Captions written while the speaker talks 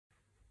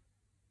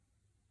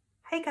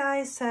Hey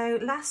guys, so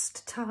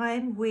last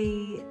time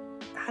we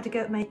had a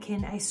go at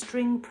making a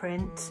string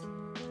print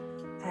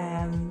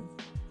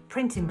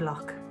printing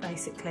block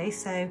basically.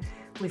 So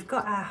we've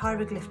got our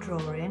hieroglyph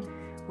drawing,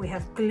 we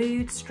have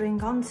glued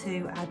string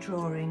onto our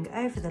drawing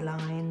over the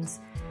lines,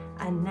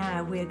 and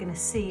now we're going to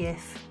see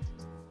if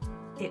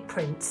it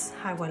prints,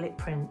 how well it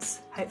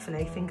prints.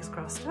 Hopefully, fingers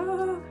crossed.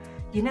 Oh,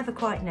 you never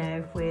quite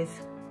know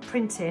with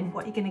printing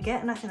what you're going to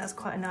get, and I think that's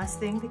quite a nice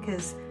thing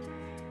because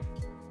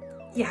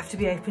you have to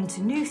be open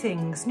to new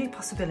things, new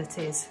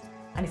possibilities,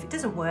 and if it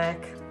doesn't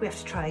work, we have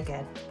to try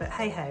again, but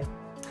hey ho.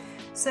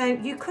 So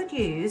you could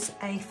use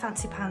a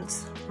fancy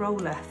pants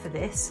roller for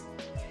this,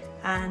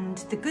 and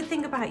the good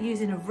thing about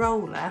using a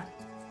roller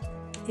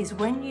is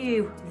when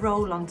you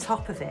roll on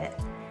top of it,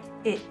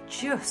 it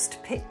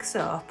just picks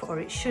up, or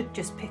it should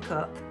just pick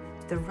up,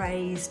 the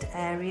raised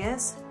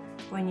areas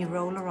when you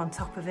roller on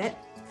top of it.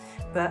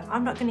 But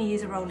I'm not going to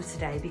use a roller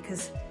today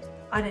because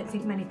I don't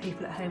think many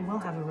people at home will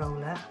have a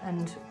roller,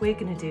 and we're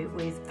going to do it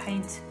with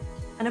paint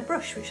and a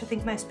brush, which I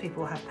think most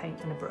people will have paint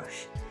and a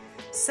brush.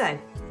 So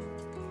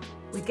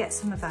we get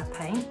some of our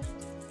paint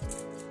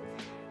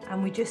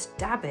and we just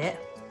dab it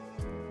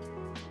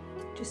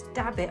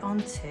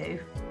onto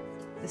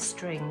the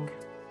string.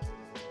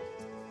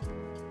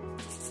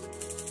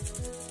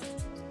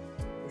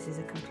 This is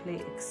a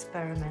complete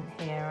experiment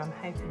here. I'm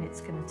hoping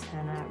it's going to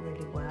turn out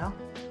really well.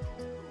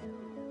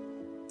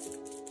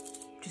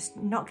 Just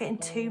not getting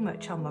too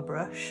much on my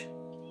brush.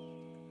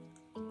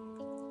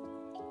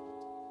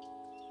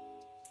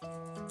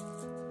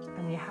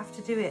 And you have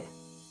to do it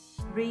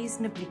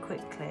reasonably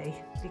quickly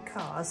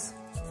because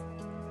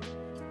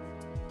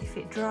if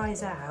it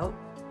dries out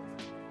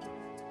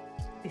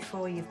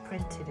before you've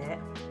printed it,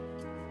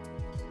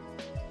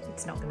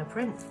 it's not going to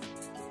print.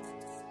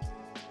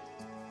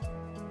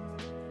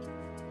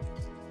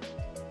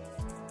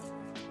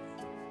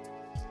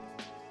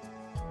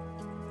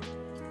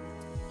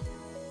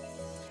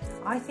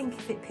 I think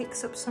if it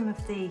picks up some of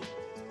the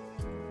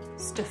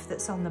stuff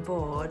that's on the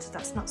board,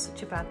 that's not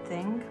such a bad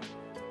thing.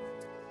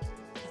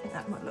 I think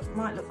that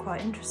might look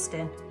quite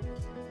interesting.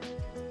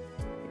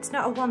 It's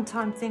not a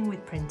one-time thing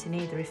with printing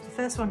either. If the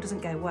first one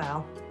doesn't go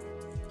well,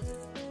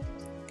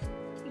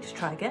 you just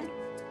try again.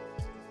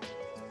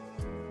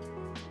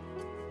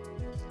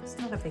 It's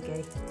not a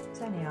biggie,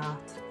 it's only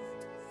art.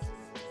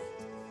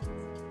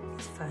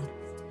 It's fun.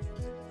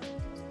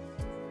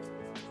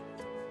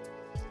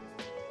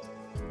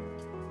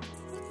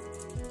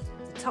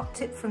 Top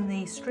tip from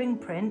the string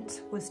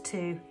print was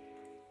to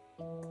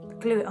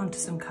glue it onto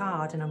some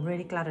card, and I'm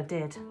really glad I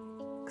did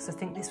because I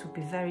think this would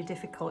be very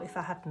difficult if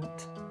I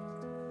hadn't.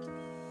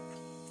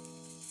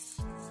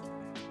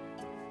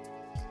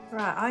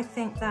 Right, I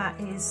think that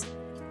is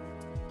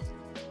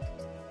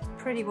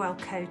pretty well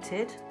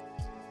coated.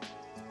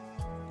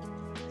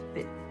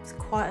 It's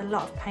quite a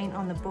lot of paint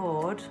on the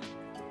board,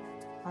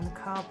 on the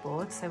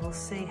cardboard, so we'll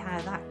see how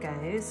that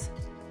goes.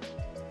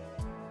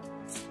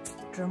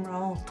 Drum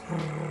roll.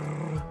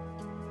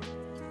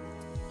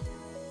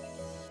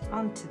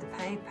 Onto the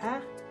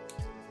paper.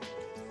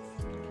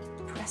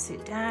 Press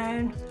it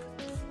down.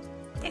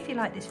 If you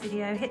like this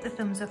video, hit the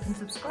thumbs up and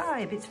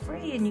subscribe. It's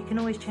free and you can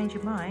always change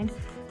your mind,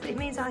 but it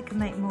means I can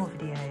make more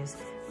videos.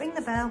 Ring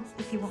the bell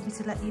if you want me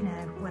to let you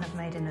know when I've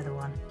made another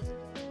one.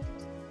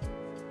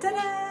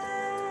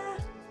 Ta-da!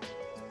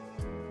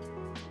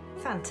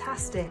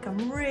 Fantastic,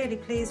 I'm really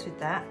pleased with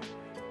that.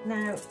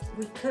 Now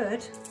we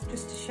could,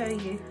 just to show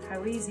you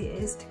how easy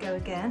it is to go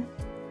again,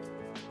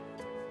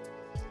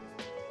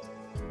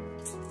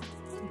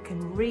 you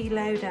can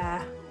reload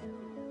our,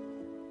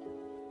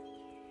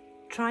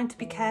 trying to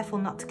be careful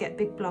not to get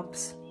big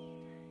blobs.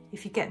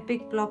 If you get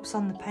big blobs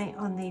on the paint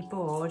on the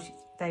board,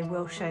 they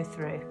will show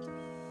through.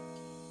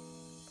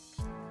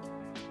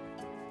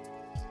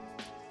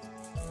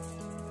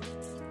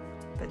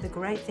 But the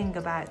great thing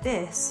about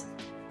this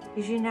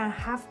is you now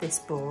have this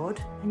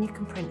board and you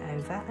can print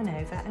over and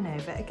over and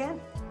over again.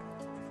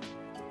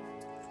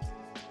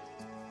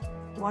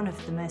 One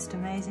of the most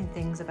amazing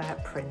things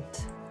about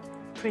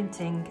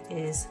printing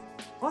is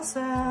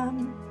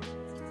awesome.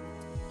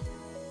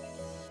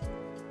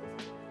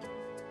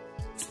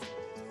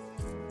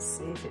 Let's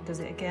see if it does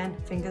it again.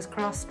 Fingers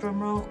crossed,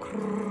 drum roll.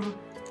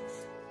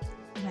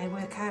 It may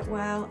work out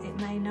well, it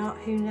may not,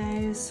 who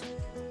knows.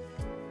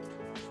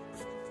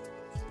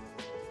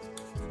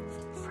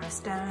 Press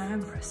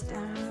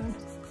down.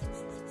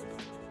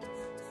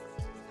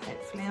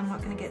 Hopefully I'm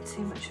not going to get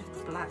too much of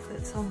the black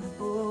that's on the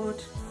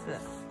board,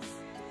 but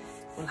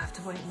we'll have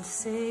to wait and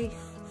see.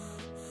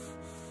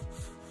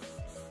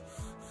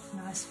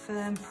 Nice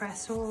firm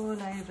press all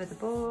over the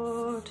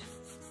board.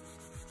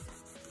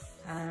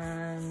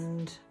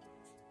 And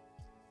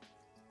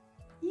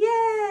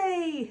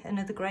yay!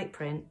 Another great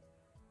print.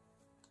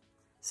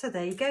 So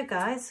there you go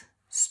guys.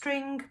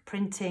 String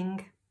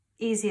printing,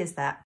 easy as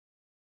that.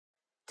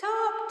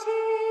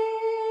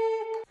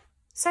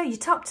 So your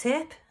top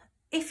tip,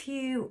 if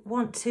you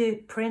want to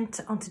print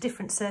onto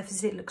different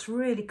surfaces, it looks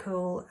really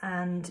cool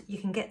and you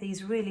can get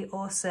these really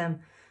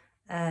awesome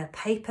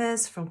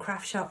papers from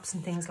craft shops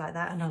and things like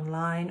that and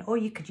online, or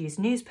you could use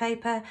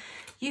newspaper.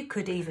 You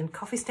could even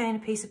coffee stain a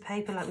piece of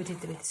paper like we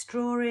did with this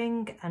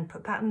drawing and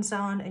put patterns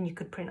on, and you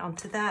could print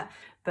onto that.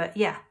 But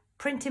yeah,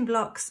 printing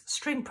blocks,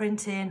 string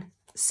printing,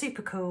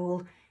 super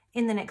cool.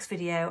 In the next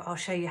video, I'll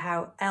show you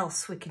how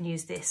else we can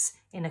use this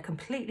in a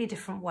completely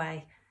different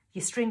way.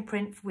 Your string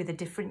print with a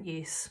different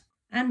use.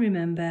 And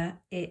remember,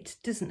 it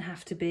doesn't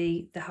have to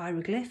be the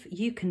hieroglyph.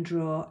 You can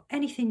draw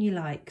anything you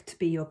like to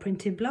be your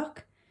printing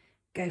block.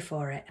 Go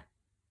for it.